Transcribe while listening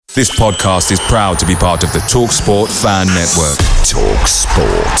This podcast is proud to be part of the TalkSport Fan Network.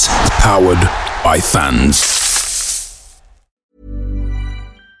 TalkSport. Powered by fans.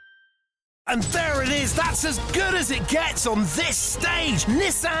 And there it is, that's as good as it gets on this stage.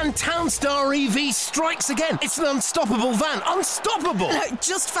 Nissan Townstar EV strikes again. It's an unstoppable van, unstoppable.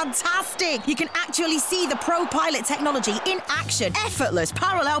 Just fantastic. You can actually see the Pro Pilot technology in action. Effortless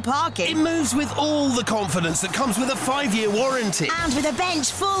parallel parking. It moves with all the confidence that comes with a 5-year warranty. And with a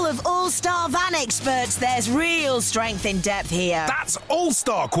bench full of all-star van experts, there's real strength in depth here. That's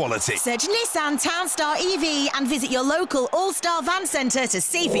all-star quality. Search Nissan Townstar EV and visit your local all-star van centre to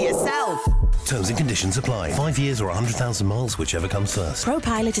see for yourself. Terms and conditions apply. 5 years or 100,000 miles, whichever comes first. Pro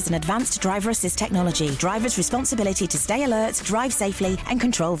Pilot is an advanced driver assist technology. Driver's responsibility to stay alert, drive safely, and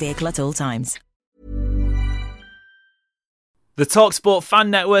control vehicle at all times. The TalkSport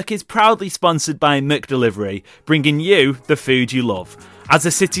Fan Network is proudly sponsored by McDelivery, bringing you the food you love. As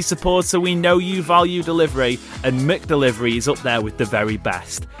a City supporter, we know you value delivery, and McDelivery is up there with the very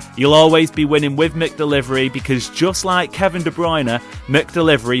best. You'll always be winning with McDelivery because just like Kevin De Bruyne,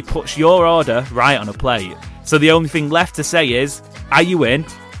 McDelivery puts your order right on a plate. So the only thing left to say is, are you in?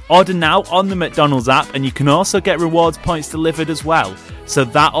 Order now on the McDonald's app, and you can also get rewards points delivered as well. So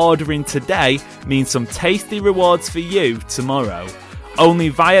that ordering today means some tasty rewards for you tomorrow. Only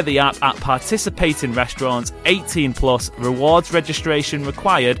via the app at participating restaurants, 18 plus, rewards registration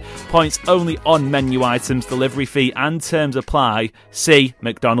required, points only on menu items, delivery fee and terms apply. See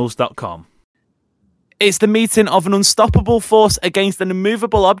mcdonalds.com. It's the meeting of an unstoppable force against an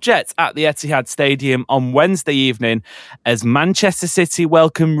immovable object at the Etihad Stadium on Wednesday evening as Manchester City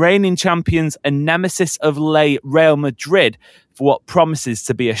welcome reigning champions and nemesis of late Real Madrid for what promises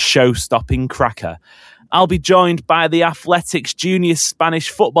to be a show-stopping cracker. I'll be joined by the Athletic's junior Spanish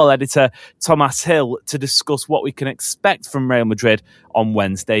football editor, Thomas Hill, to discuss what we can expect from Real Madrid on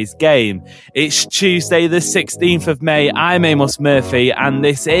Wednesday's game. It's Tuesday, the 16th of May. I'm Amos Murphy, and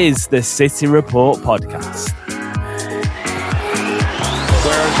this is the City Report podcast.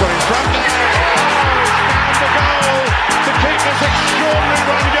 Guerrero's got in front there. And the goal to keep this extraordinary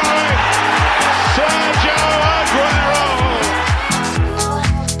run going. Sergio Aguero.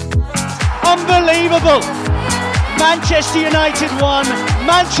 Unbelievable! Manchester United 1,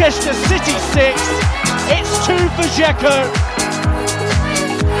 Manchester City 6. It's 2 for Dzeko.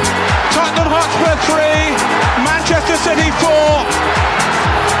 Tottenham Hotspur 3, Manchester City 4.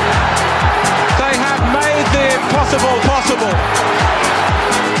 They have made the impossible possible.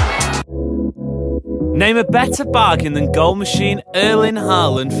 Name a better bargain than goal machine Erling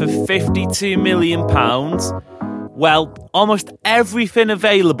Haaland for £52 million. Well, almost everything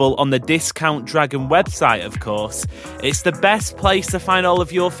available on the Discount Dragon website, of course. It's the best place to find all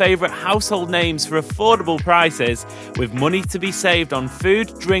of your favourite household names for affordable prices, with money to be saved on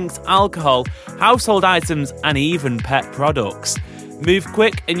food, drinks, alcohol, household items, and even pet products. Move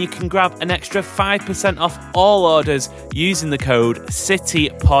quick and you can grab an extra 5% off all orders using the code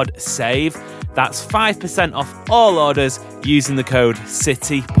CityPodSave. That's 5% off all orders using the code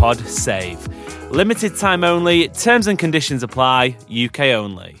CityPodSave. Limited time only, terms and conditions apply, UK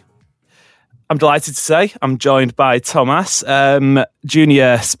only. I'm delighted to say I'm joined by Thomas,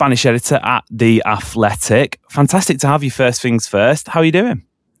 junior Spanish editor at The Athletic. Fantastic to have you first things first. How are you doing?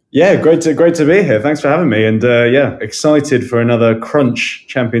 Yeah, great to be here. Thanks for having me. And excited for another crunch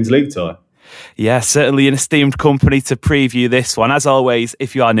Champions League tie. Yeah, certainly an esteemed company to preview this one. As always,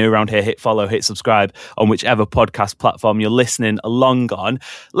 if you are new around here, hit follow, hit subscribe on whichever podcast platform you're listening along on.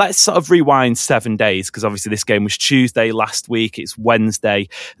 Let's sort of rewind 7 days, because obviously this game was Tuesday last week. It's Wednesday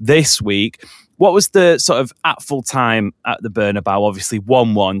this week. What was the sort of at full time at the Bernabeu? Obviously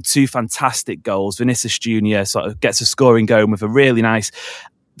 1-1, 2 fantastic goals. Vinicius Jr. sort of gets a scoring going with a really nice,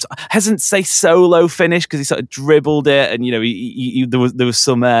 I hesitant to say solo finish because he sort of dribbled it, and there was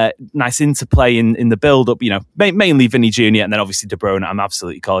some nice interplay in the build up. Mainly Vinny Jr. and then obviously De Bruyne. I'm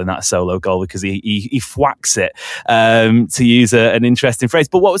absolutely calling that a solo goal because he whacks it, to use an interesting phrase.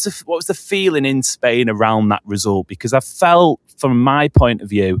 But what was the feeling in Spain around that result? Because I felt, from my point of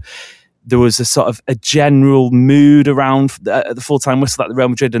view, there was a sort of a general mood around the full-time whistle that the Real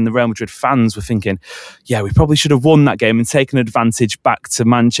Madrid and the Real Madrid fans were thinking, yeah, we probably should have won that game and taken advantage back to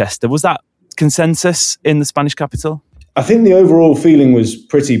Manchester. Was that consensus in the Spanish capital? I think the overall feeling was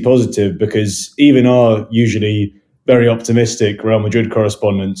pretty positive, because even our usually very optimistic Real Madrid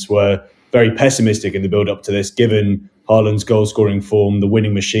correspondents were very pessimistic in the build-up to this, given Haaland's goal-scoring form, the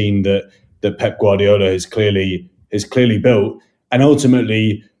winning machine that Pep Guardiola has clearly built, and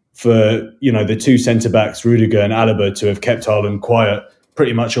ultimately for the 2 centre-backs, Rudiger and Alaba, to have kept Haaland quiet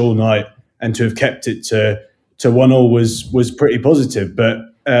pretty much all night and to have kept it to 1-1 was pretty positive. But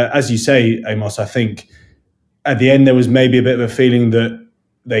as you say, Amos, I think at the end there was maybe a bit of a feeling that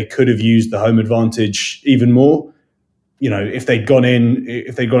they could have used the home advantage even more. If they'd gone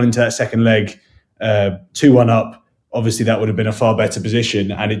into that second leg 2-1 up, obviously that would have been a far better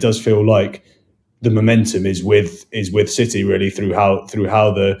position. And it does feel like the momentum is with City really through how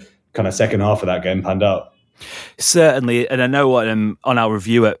the kind of second half of that game panned out. Certainly, and I know on our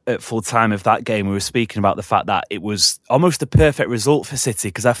review at full time of that game, we were speaking about the fact that it was almost a perfect result for City,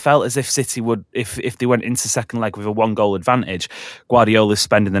 because I felt as if City would, if they went into second leg with a 1-goal advantage, Guardiola's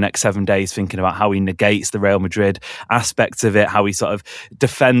spending the next 7 days thinking about how he negates the Real Madrid aspect of it, how he sort of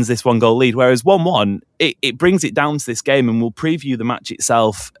defends this 1-goal lead. Whereas 1-1, it brings it down to this game, and we'll preview the match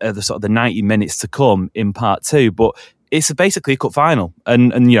itself, the 90 minutes to come in part 2, but it's basically a cup final,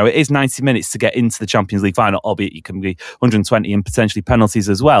 and it is 90 minutes to get into the Champions League final, albeit you can be 120 and potentially penalties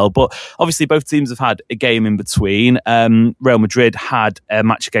as well. But obviously both teams have had a game in between. Real Madrid had a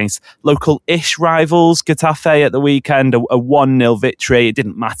match against local-ish rivals, Getafe, at the weekend, a 1-0 victory. It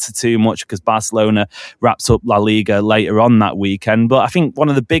didn't matter too much because Barcelona wrapped up La Liga later on that weekend. But I think one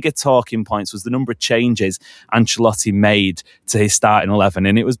of the bigger talking points was the number of changes Ancelotti made to his starting 11,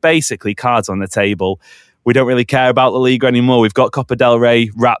 and it was basically cards on the table. We don't really care about La Liga anymore. We've got Copa del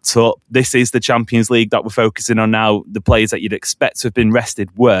Rey wrapped up. This is the Champions League that we're focusing on now. The players that you'd expect to have been rested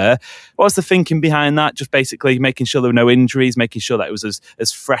were. What was the thinking behind that? Just basically making sure there were no injuries, making sure that it was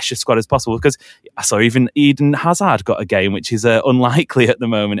as fresh a squad as possible. Because I saw even Eden Hazard got a game, which is unlikely at the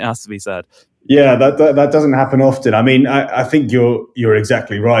moment, it has to be said. Yeah, that doesn't happen often. I mean, I think you're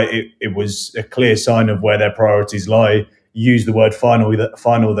exactly right. It was a clear sign of where their priorities lie. Use the word final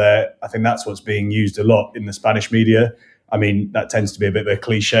there. I think that's what's being used a lot in the Spanish media. I mean, that tends to be a bit of a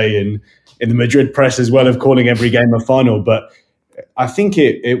cliche in the Madrid press as well, of calling every game a final. But I think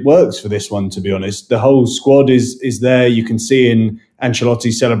it works for this one, to be honest. The whole squad is there. You can see in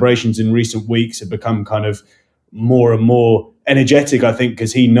Ancelotti's celebrations in recent weeks have become kind of more and more energetic, I think,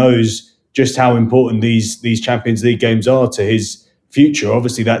 because he knows just how important these Champions League games are to his future.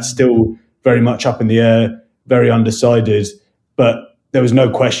 Obviously, that's still very much up in the air, very undecided, but there was no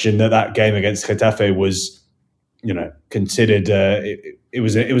question that game against Getafe was, considered. It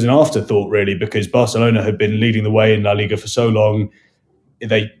was an afterthought really, because Barcelona had been leading the way in La Liga for so long.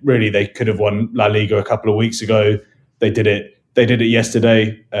 They could have won La Liga a couple of weeks ago. They did it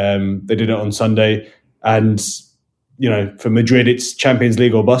yesterday. They did it on Sunday, and for Madrid, it's Champions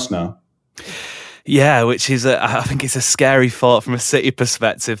League or bust now. Yeah, which is, I think it's a scary thought from a City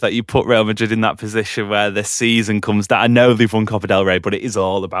perspective that you put Real Madrid in that position where the season comes down. I know they've won Copa del Rey, but it is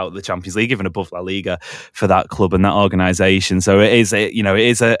all about the Champions League, even above La Liga for that club and that organisation. So it is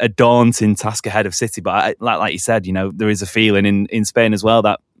a daunting task ahead of City. But like you said, there is a feeling in Spain as well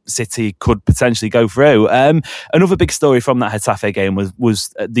that City could potentially go through. Another big story from that Getafe game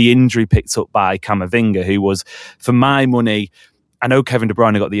was the injury picked up by Camavinga, who was, for my money, I know Kevin De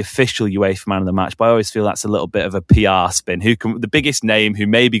Bruyne got the official UEFA Man of the Match, but I always feel that's a little bit of a PR spin. The biggest name who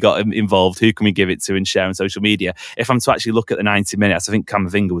maybe got involved, who can we give it to and share on social media? If I'm to actually look at the 90 minutes, I think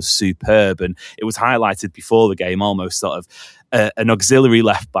Camavinga was superb, and it was highlighted before the game, almost sort of an auxiliary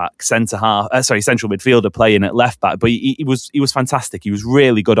left back, central midfielder playing at left back, but he was fantastic. He was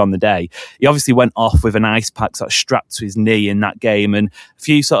really good on the day. He obviously went off with an ice pack sort of strapped to his knee in that game, and a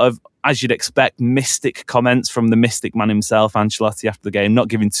few sort of, as you'd expect, mystic comments from the mystic man himself, Ancelotti, after the game, not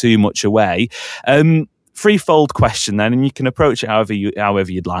giving too much away. Threefold question then, and you can approach it however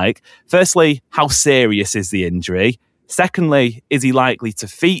you'd like. Firstly, how serious is the injury? Secondly, is he likely to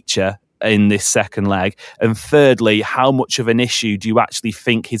feature in this second leg? And thirdly, how much of an issue do you actually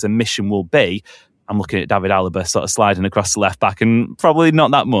think his omission will be? I'm looking at David Alaba sort of sliding across the left back, and probably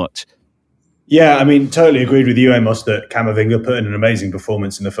not that much. Yeah, I mean, totally agreed with you, Amos, that Camavinga put in an amazing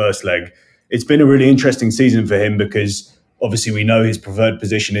performance in the first leg. It's been a really interesting season for him because obviously we know his preferred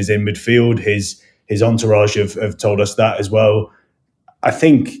position is in midfield. His entourage have told us that as well. I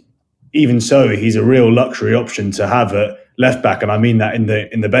think even so, he's a real luxury option to have at left back, and I mean that in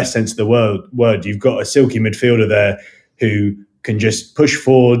the best sense of the word. You've got a silky midfielder there who can just push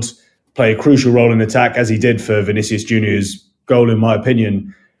forward, play a crucial role in attack, as he did for Vinicius Junior's goal, in my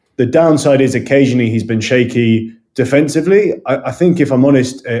opinion. The downside is occasionally he's been shaky defensively. I think, if I'm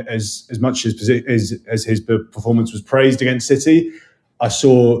honest, as much as his performance was praised against City, I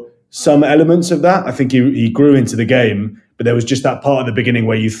saw some elements of that. I think he grew into the game, but there was just that part at the beginning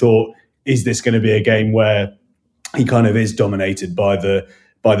where you thought, is this going to be a game where he kind of is dominated by the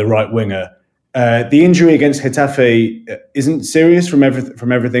right winger? The injury against Getafe isn't serious from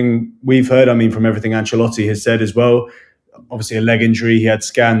everything we've heard. I mean, from everything Ancelotti has said as well. Obviously, a leg injury. He had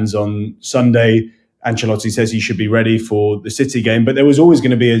scans on Sunday. Ancelotti says he should be ready for the City game. But there was always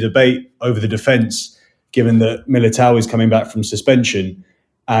going to be a debate over the defence, given that Militao is coming back from suspension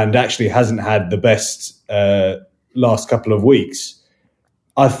and actually hasn't had the best last couple of weeks.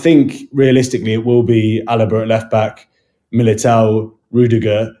 I think realistically it will be Alaba at left back, Militao,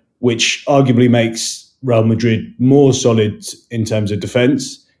 Rudiger, which arguably makes Real Madrid more solid in terms of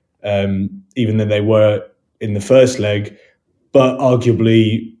defence, even than they were in the first leg. But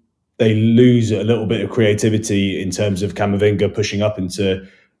arguably they lose a little bit of creativity in terms of Camavinga pushing up into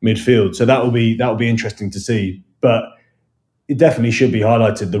midfield. So that will be interesting to see. But it definitely should be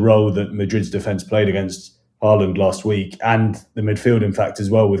highlighted the role that Madrid's defence played against Haaland last week, and the midfield, in fact, as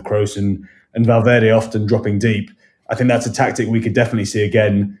well, with Kroos and Valverde often dropping deep. I think that's a tactic we could definitely see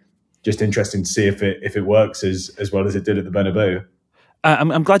again. Just interesting to see if it works as well as it did at the Bernabeu.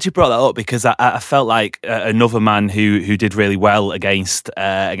 I'm glad you brought that up, because I felt like another man who did really well against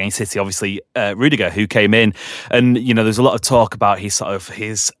City, obviously Rudiger, who came in, and there's a lot of talk about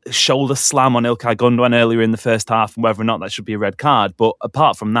his shoulder slam on Ilkay Gundogan earlier in the first half and whether or not that should be a red card. But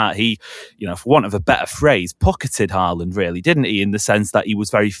apart from that, he, for want of a better phrase, pocketed Haaland, really, didn't he? In the sense that he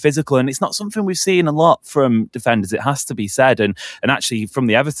was very physical, and it's not something we've seen a lot from defenders. It has to be said, and actually from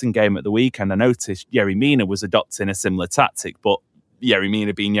the Everton game at the weekend, I noticed Yerry Mina was adopting a similar tactic, but Yerry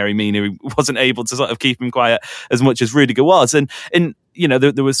Mina being Yerry Mina, he wasn't able to sort of keep him quiet as much as Rudiger was. And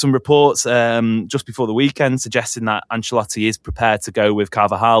there was some reports just before the weekend suggesting that Ancelotti is prepared to go with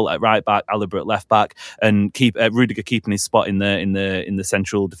Carvajal at right back, Alaba at left back, and keep Rudiger keeping his spot in the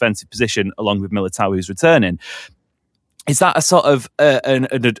central defensive position along with Militao, who's returning. Is that a sort of an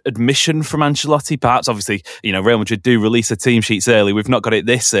admission from Ancelotti? Perhaps, obviously, Real Madrid do release their team sheets early. We've not got it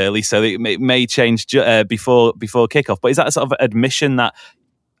this early, so it may change before kickoff. But is that a sort of admission that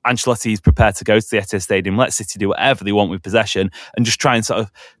Ancelotti is prepared to go to the Etihad Stadium, let City do whatever they want with possession, and just try and sort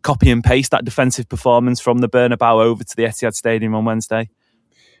of copy and paste that defensive performance from the Bernabeu over to the Etihad Stadium on Wednesday?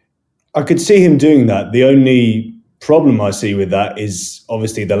 I could see him doing that. The only problem I see with that is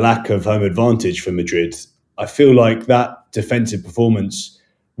obviously the lack of home advantage for Madrid. I feel like that defensive performance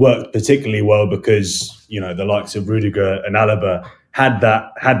worked particularly well because, the likes of Rudiger and Alaba had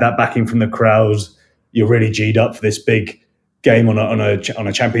that backing from the crowd. You're really G'd up for this big game on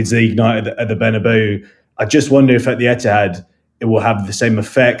a Champions League night at the Bernabeu. I just wonder if at the Etihad it will have the same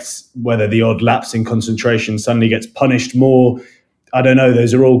effect, whether the odd lapse in concentration suddenly gets punished more. I don't know.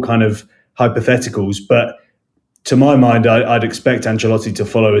 Those are all kind of hypotheticals. But to my mind, I'd expect Ancelotti to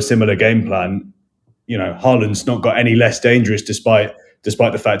follow a similar game plan. Haaland's not got any less dangerous despite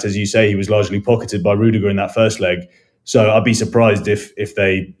the fact, as you say, he was largely pocketed by Rudiger in that first leg. So I'd be surprised if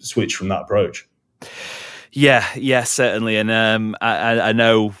they switch from that approach. Yeah, certainly. And I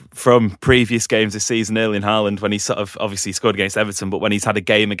know from previous games this season, Erling Haaland, when he sort of obviously scored against Everton, but when he's had a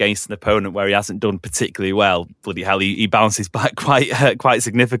game against an opponent where he hasn't done particularly well, bloody hell, he bounces back quite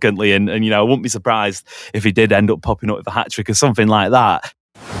significantly. And I wouldn't be surprised if he did end up popping up with a hat-trick or something like that.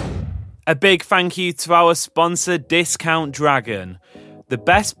 A big thank you to our sponsor, Discount Dragon. The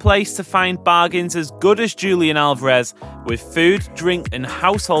best place to find bargains as good as Julian Alvarez, with food, drink and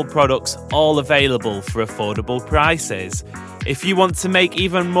household products all available for affordable prices. If you want to make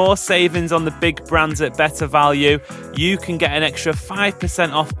even more savings on the big brands at better value, you can get an extra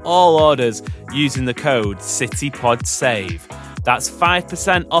 5% off all orders using the code CityPodSave. That's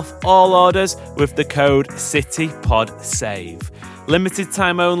 5% off all orders with the code CityPodSave. Limited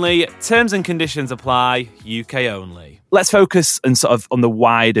time only, terms and conditions apply, UK only. Let's focus and sort of on the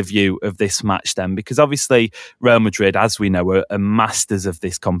wider view of this match then, because obviously Real Madrid, as we know, are masters of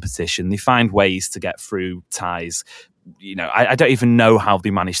this competition. They find ways to get through ties. I don't even know how they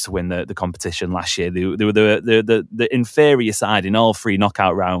managed to win the competition last year. They were the inferior side in all three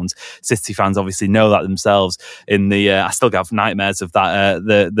knockout rounds. City fans obviously know that themselves. I still have nightmares of that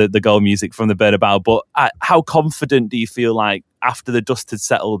the goal music from the Bernabeu. But how confident do you feel like after the dust had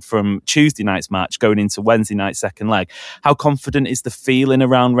settled from Tuesday night's match going into Wednesday night's second leg? How confident is the feeling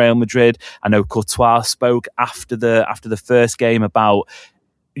around Real Madrid? I know Courtois spoke after the first game about,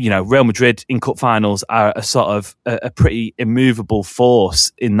 Real Madrid in cup finals are a sort of a pretty immovable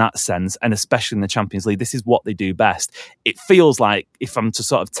force in that sense, and especially in the Champions League, this is what they do best. It feels like, if I'm to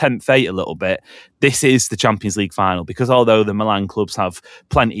sort of tempt fate a little bit, this is the Champions League final, because although the Milan clubs have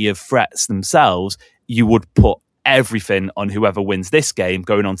plenty of threats themselves, you would put everything on whoever wins this game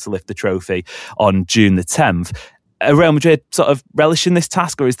going on to lift the trophy on June the 10th. Are Real Madrid sort of relishing this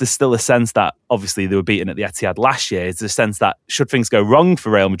task, or is there still a sense that, obviously they were beaten at the Etihad last year, is there a sense that should things go wrong for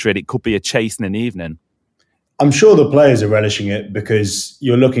Real Madrid, it could be a chase in an evening? I'm sure the players are relishing it, because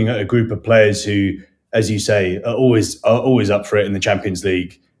you're looking at a group of players who, as you say, are always up for it in the Champions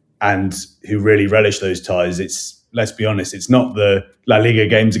League. and who really relish those ties. Let's be honest, it's not the La Liga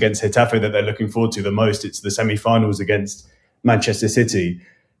games against Getafe that they're looking forward to the most. It's the semi-finals against Manchester City.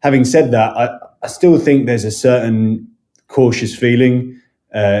 Having said that, I still think there's a certain cautious feeling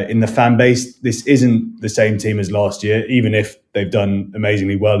in the fan base. This isn't the same team as last year, even if they've done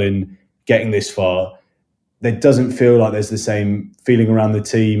amazingly well in getting this far. There doesn't feel like there's the same feeling around the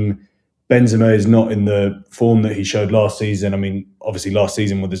team. Benzema is not in the form that he showed last season. I mean, obviously last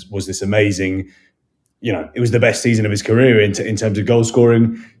season was this amazing, it was the best season of his career in terms of goal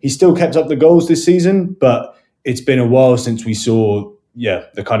scoring. He still kept up the goals this season, but it's been a while since we saw,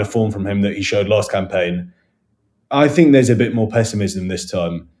 the kind of form from him that he showed last campaign. I think there's a bit more pessimism this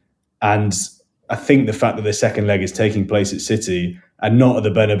time. And I think the fact that the second leg is taking place at City and not at the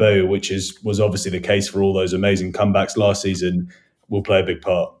Bernabeu, which was obviously the case for all those amazing comebacks last season, will play a big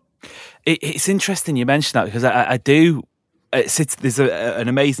part. It's interesting you mention that, because I do. City, there's an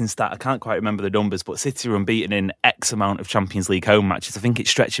amazing stat. I can't quite remember the numbers, but City are unbeaten in X amount of Champions League home matches. I think it's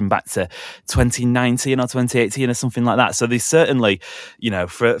stretching back to 2019 or 2018 or something like that. So there's certainly,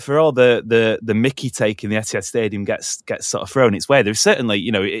 for all the Mickey take in the Etihad Stadium gets sort of thrown its way, there's certainly,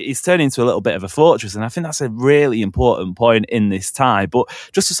 it's turned into a little bit of a fortress, and I think that's a really important point in this tie. But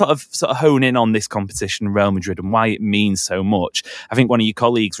just to sort of hone in on this competition, Real Madrid, and why it means so much, I think one of your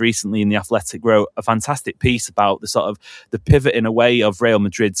colleagues recently in The Athletic wrote a fantastic piece about the pivoting away of Real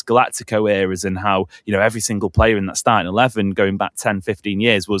Madrid's Galactico eras, and how, every single player in that starting 11 going back 10, 15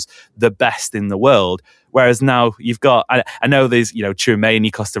 years was the best in the world. Whereas now you've got, I know there's,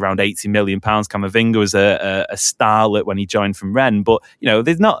 Tchouaméni cost around £80 million. Camavinga was a starlet when he joined from Rennes, but,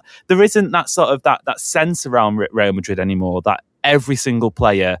 there isn't that sort of that sense around Real Madrid anymore that every single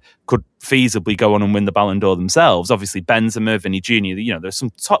player could feasibly go on and win the Ballon d'Or themselves. Obviously, Benzema, Vinny Jr., there's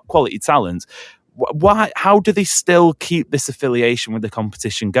some top quality talent. Why? How do they still keep this affiliation with the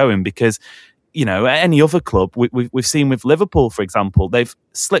competition going? Because, any other club, we've seen with Liverpool, for example, they've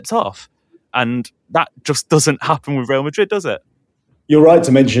slipped off. And that just doesn't happen with Real Madrid, does it? You're right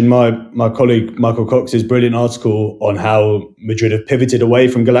to mention my colleague Michael Cox's brilliant article on how Madrid have pivoted away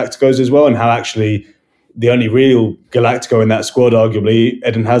from Galacticos as well, and how actually the only real Galactico in that squad, arguably,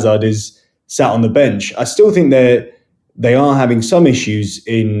 Eden Hazard, is sat on the bench. I still think they are having some issues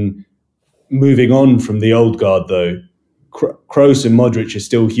in moving on from the old guard, though. Kroos and Modric are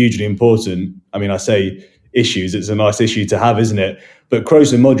still hugely important. I mean, I say issues, it's a nice issue to have, isn't it? But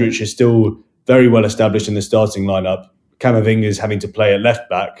Kroos and Modric are still very well established in the starting lineup. Camavinga is having to play at left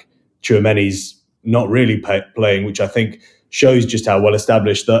back. Tchouaméni's not really playing, which I think shows just how well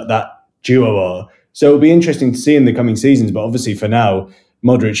established that duo are. So it'll be interesting to see in the coming seasons. But obviously for now,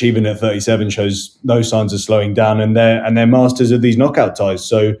 Modric, even at 37, shows no signs of slowing down, and they're masters of these knockout ties.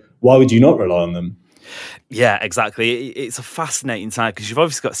 So why would you not rely on them? Yeah, exactly. It's a fascinating time, because you've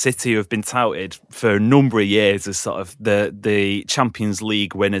obviously got City, who have been touted for a number of years as sort of the Champions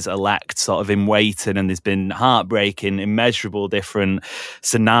League winners elect, sort of in waiting, and there's been heartbreaking, immeasurable different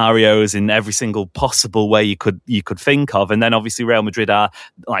scenarios in every single possible way you could think of. And then obviously Real Madrid are,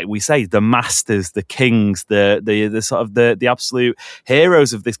 like we say, the masters, the kings, the sort of the absolute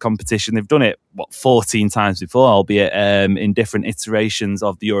heroes of this competition. They've done it 14 times before, albeit in different iterations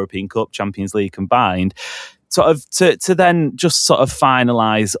of the European Cup, Champions League combined. Sort of to then just sort of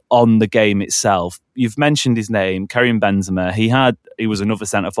finalise on the game itself. You've mentioned his name, Karim Benzema. He was another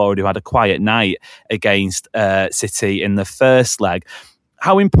centre forward who had a quiet night against City in the first leg.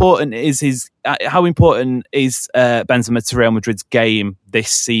 How important is Benzema to Real Madrid's game this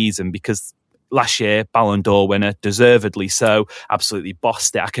season? Because last year, Ballon d'Or winner, deservedly so, absolutely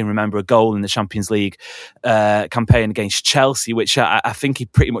bossed it. I can remember a goal in the Champions League campaign against Chelsea, which I think he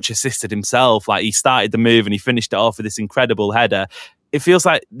pretty much assisted himself. Like, he started the move and he finished it off with this incredible header. It feels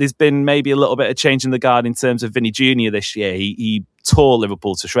like there's been maybe a little bit of change in the guard in terms of Vinny Jr. this year. He tore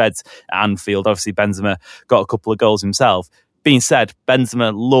Liverpool to shreds at Anfield. Obviously, Benzema got a couple of goals himself. Being said,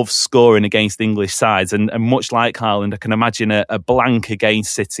 Benzema loves scoring against English sides, and much like Haaland, I can imagine a blank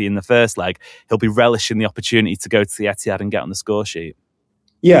against City in the first leg. He'll be relishing the opportunity to go to the Etihad and get on the score sheet.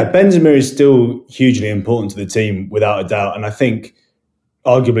 Yeah, Benzema is still hugely important to the team, without a doubt. And I think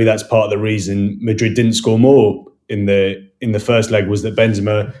arguably that's part of the reason Madrid didn't score more in the first leg, was that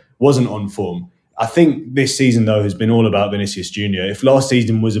Benzema wasn't on form. I think this season, though, has been all about Vinicius Jr. If last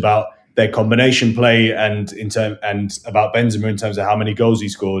season was about their combination play and about Benzema in terms of how many goals he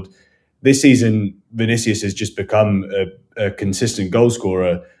scored, this season Vinicius has just become a consistent goal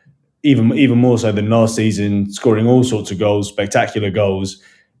scorer, even more so than last season, scoring all sorts of goals, spectacular goals,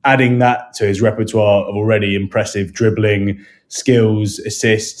 adding that to his repertoire of already impressive dribbling, skills,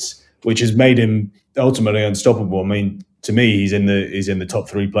 assists, which has made him ultimately unstoppable. I mean, to me, he's in the top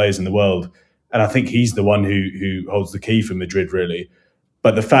 3 players in the world, and I think he's the one who holds the key for Madrid, really.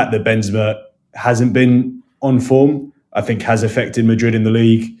 But the fact that Benzema hasn't been on form, I think, has affected Madrid in the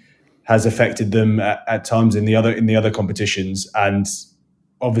league, has affected them at times in the other competitions, and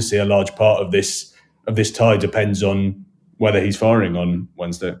obviously a large part of this tie depends on whether he's firing on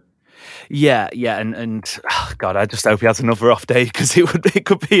Wednesday. Yeah, and God, I just hope he has another off day, because it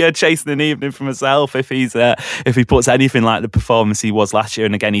could be a chasing an evening for myself if he puts anything like the performance he was last year.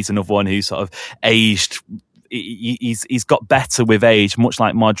 And again, he's another one who's sort of aged. He's got better with age, much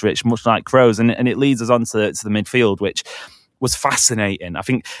like Modric, much like Kroos, and it leads us on to the midfield, which was fascinating. I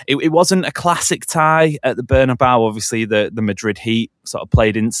think it wasn't a classic tie at the Bernabeu. Obviously, the Madrid heat sort of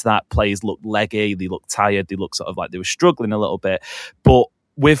played into that. Players looked leggy, they looked tired, they looked sort of like they were struggling a little bit, but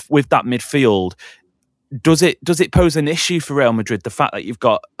with that midfield, does it pose an issue for Real Madrid? The fact that you've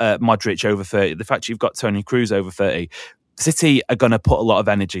got Modric over 30, the fact you've got Toni Kroos over 30, City are going to put a lot of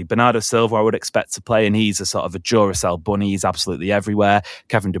energy. Bernardo Silva, I would expect to play, and he's a sort of a Duracell bunny. He's absolutely everywhere.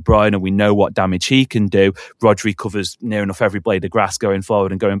 Kevin De Bruyne, we know what damage he can do. Rodri covers near enough every blade of grass going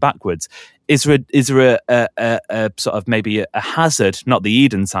forward and going backwards. Is there a sort of maybe a hazard, not the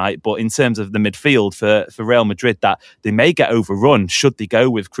Eden type, but in terms of the midfield for Real Madrid, that they may get overrun should they go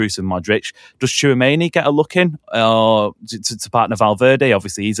with Kroos and Modric? Does Tchouaméni get a look in to partner Valverde?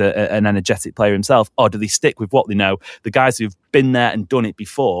 Obviously, he's an energetic player himself. Or do they stick with what they know, the guys who've been there and done it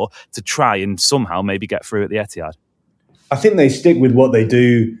before, to try and somehow maybe get through at the Etihad? I think they stick with what they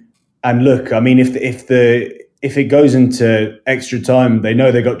do. And look, I mean, if it goes into extra time, they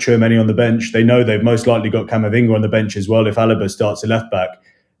know they got Tchouaméni on the bench. They know they've most likely got Camavinga on the bench as well if Alaba starts at left back.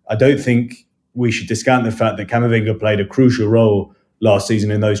 I don't think we should discount the fact that Camavinga played a crucial role last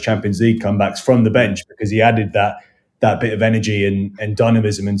season in those Champions League comebacks from the bench, because he added that bit of energy and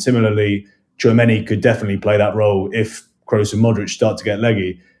dynamism. And similarly, Tchouaméni could definitely play that role if Kroos and Modric start to get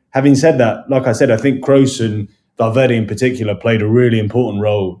leggy. Having said that, like I said, I think Kroos and Valverde in particular played a really important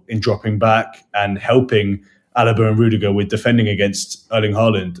role in dropping back and helping Alaba and Rudiger with defending against Erling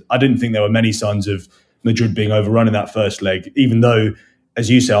Haaland. I didn't think there were many signs of Madrid being overrun in that first leg, even though, as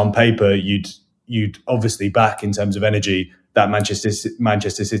you say, on paper, you'd obviously back in terms of energy that Manchester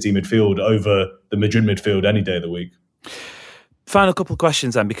City midfield over the Madrid midfield any day of the week. Final couple of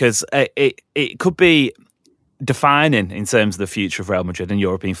questions then, because it could be defining in terms of the future of Real Madrid and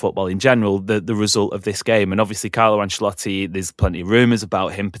European football in general, the result of this game. And obviously Carlo Ancelotti, there's plenty of rumours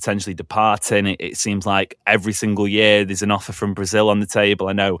about him potentially departing. It seems like every single year there's an offer from Brazil on the table.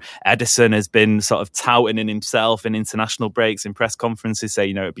 I know Edison has been sort of touting in himself in international breaks, in press conferences, say,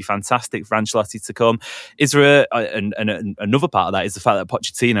 it'd be fantastic for Ancelotti to come. Is there another part of that is the fact that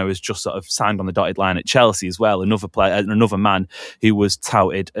Pochettino has just sort of signed on the dotted line at Chelsea as well, another player, another man who was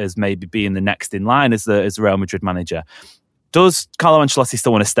touted as maybe being the next in line as the Real Madrid manager. Does Carlo Ancelotti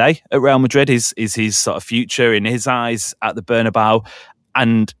still want to stay at Real Madrid? Is his sort of future in his eyes at the Bernabeu?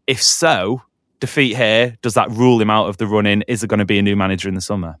 And if so, defeat here, does that rule him out of the running? Is there going to be a new manager in the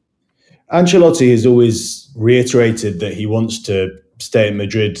summer? Ancelotti has always reiterated that he wants to stay at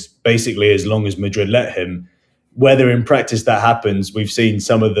Madrid basically as long as Madrid let him. Whether in practice that happens, we've seen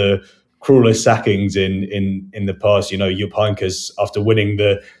some of the cruelest sackings in the past. Jupp Heynckes after winning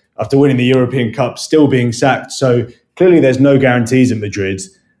the European Cup, still being sacked. So clearly there's no guarantees at Madrid.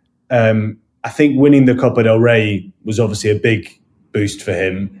 I think winning the Copa del Rey was obviously a big boost for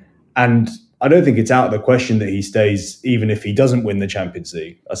him. And I don't think it's out of the question that he stays even if he doesn't win the Champions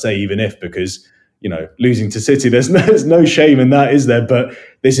League. I say even if, because, losing to City, there's no shame in that, is there? But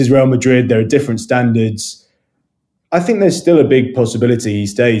this is Real Madrid. There are different standards. I think there's still a big possibility he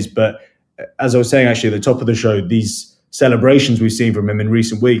stays. But as I was saying, actually, at the top of the show, these celebrations we've seen from him in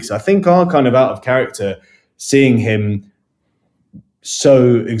recent weeks, I think are kind of out of character, seeing him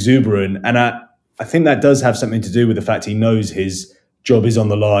so exuberant. And I think that does have something to do with the fact he knows his job is on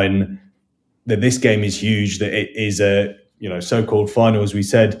the line, that this game is huge, that it is a so-called final, as we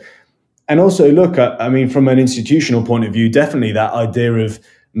said. And also, look, I mean, from an institutional point of view, definitely that idea of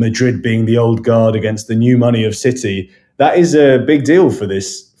Madrid being the old guard against the new money of City, that is a big deal for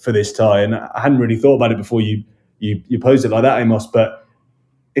this tie. And I hadn't really thought about it before you posed it like that, Amos. But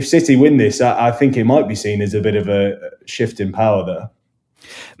if City win this, I think it might be seen as a bit of a shift in power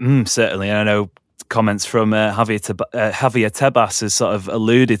there. Certainly. And I know comments from Javier Tebas has sort of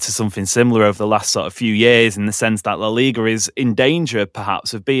alluded to something similar over the last sort of few years, in the sense that La Liga is in danger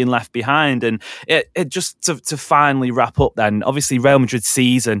perhaps of being left behind. And it just to finally wrap up then, obviously Real Madrid's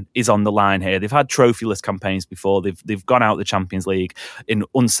season is on the line here. They've had trophyless campaigns before. They've gone out the Champions League in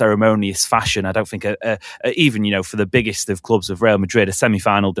unceremonious fashion. I don't think even for the biggest of clubs of Real Madrid, a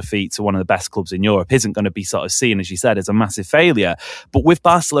semi-final defeat to one of the best clubs in Europe isn't going to be sort of seen, as you said, as a massive failure. But with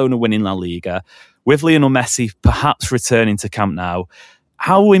Barcelona winning La Liga, with Lionel Messi perhaps returning to Camp Nou,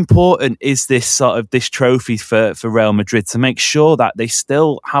 how important is this trophy for Real Madrid to make sure that they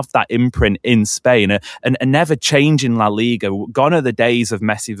still have that imprint in Spain and never change in La Liga? Gone are the days of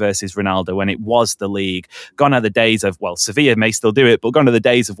Messi versus Ronaldo when it was the league. Gone are the days of, well, Sevilla may still do it, but gone are the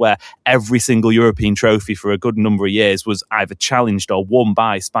days of where every single European trophy for a good number of years was either challenged or won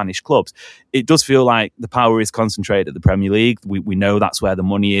by Spanish clubs. It does feel like the power is concentrated at the Premier League. We know that's where the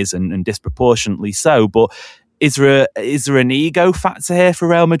money is, and disproportionately so, but is there an ego factor here for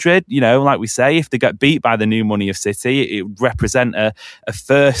Real Madrid? Like we say, if they get beat by the new money of City, it would represent a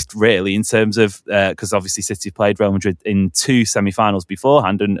first, really, in terms of, because obviously City played Real Madrid in 2 semi-finals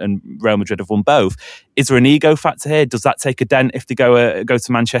beforehand, and Real Madrid have won both. Is there an ego factor here? Does that take a dent if they go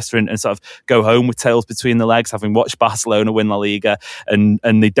to Manchester and sort of go home with tails between the legs, having watched Barcelona win La Liga, and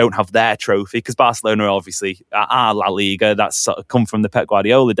they don't have their trophy? Because Barcelona obviously are La Liga. That's sort of come from the Pep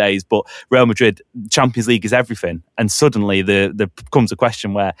Guardiola days, but Real Madrid, Champions League is everything. And suddenly there comes a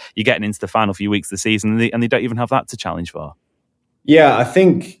question where you're getting into the final few weeks of the season and they don't even have that to challenge for. Yeah, I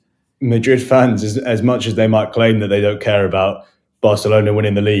think Madrid fans, as much as they might claim that they don't care about Barcelona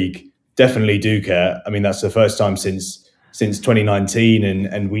winning the league, definitely do care. I mean, that's the first time since 2019,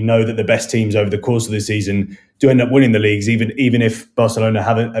 and we know that the best teams over the course of the season do end up winning the leagues, even if Barcelona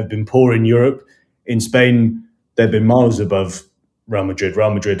have been poor in Europe. In Spain, they've been miles above Real Madrid.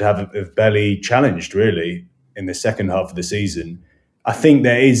 Real Madrid have barely challenged, really, in the second half of the season. I think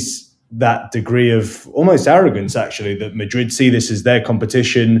there is that degree of almost arrogance, actually, that Madrid see this as their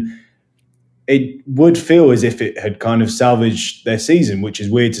competition. It would feel as if it had kind of salvaged their season, which is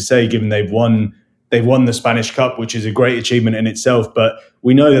weird to say, given they've won the Spanish Cup, which is a great achievement in itself. But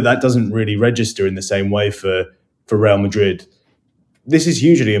we know that doesn't really register in the same way for Real Madrid. This is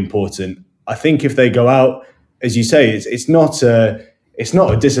hugely important. I think if they go out, as you say, it's not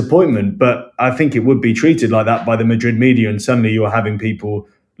a disappointment, but I think it would be treated like that by the Madrid media, and suddenly you're having people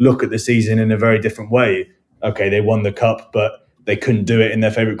look at the season in a very different way. Okay, they won the Cup, but they couldn't do it in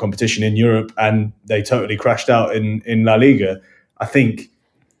their favourite competition in Europe, and they totally crashed out in La Liga. I think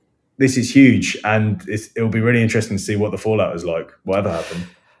this is huge, and it'll be really interesting to see what the fallout is like, whatever happened.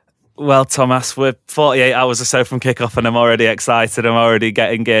 Well, Thomas, we're 48 hours or so from kickoff and I'm already excited. I'm already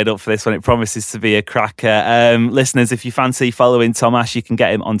getting geared up for this one. It promises to be a cracker. Listeners, if you fancy following Thomas, you can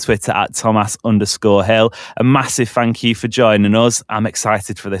get him on Twitter at Thomas_Hill. A massive thank you for joining us. I'm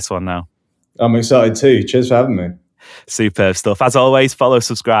excited for this one now. I'm excited too. Cheers for having me. Superb stuff. As always, follow,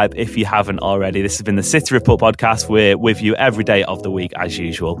 subscribe if you haven't already. This has been the City Report podcast. We're with you every day of the week as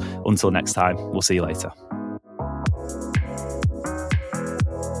usual. Until next time, we'll see you later.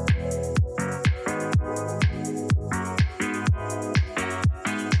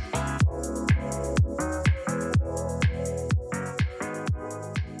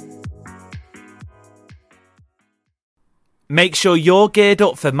 Make sure you're geared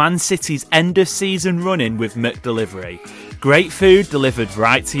up for Man City's end-of-season run-in with McDelivery. Great food delivered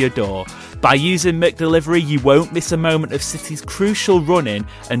right to your door. By using McDelivery, you won't miss a moment of City's crucial run-in,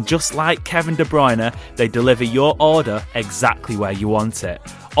 and just like Kevin De Bruyne, they deliver your order exactly where you want it.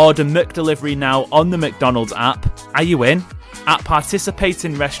 Order McDelivery now on the McDonald's app. Are you in? At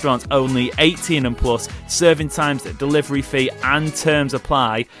participating restaurants only, 18 and plus, serving times, delivery fee and terms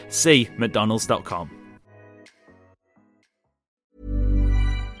apply. See mcdonalds.com.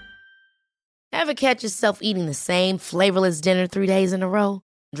 Ever catch yourself eating the same flavorless dinner 3 days in a row?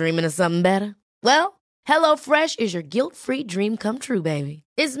 Dreaming of something better? Well, HelloFresh is your guilt-free dream come true, baby.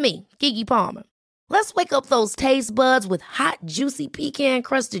 It's me, Keke Palmer. Let's wake up those taste buds with hot, juicy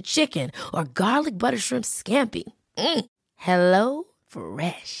pecan-crusted chicken or garlic butter shrimp scampi. Hello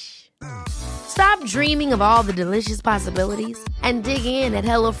Fresh. Stop dreaming of all the delicious possibilities and dig in at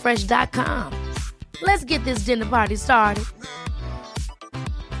HelloFresh.com. Let's get this dinner party started.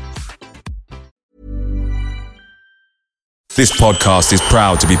 This podcast is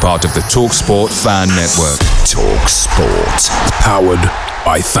proud to be part of the TalkSport Fan Network. TalkSport. Powered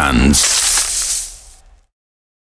by fans.